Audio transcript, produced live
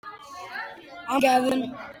I'm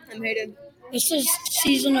Gavin. I'm Hayden. This is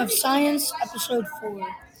Season of Science, Episode 4,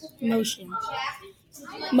 Motion.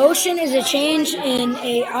 Motion is a change in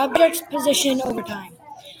an object's position over time.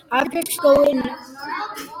 Objects go in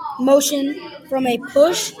motion from a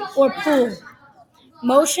push or pull.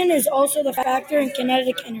 Motion is also the factor in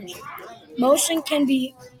kinetic energy. Motion can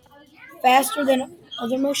be faster than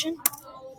other motion.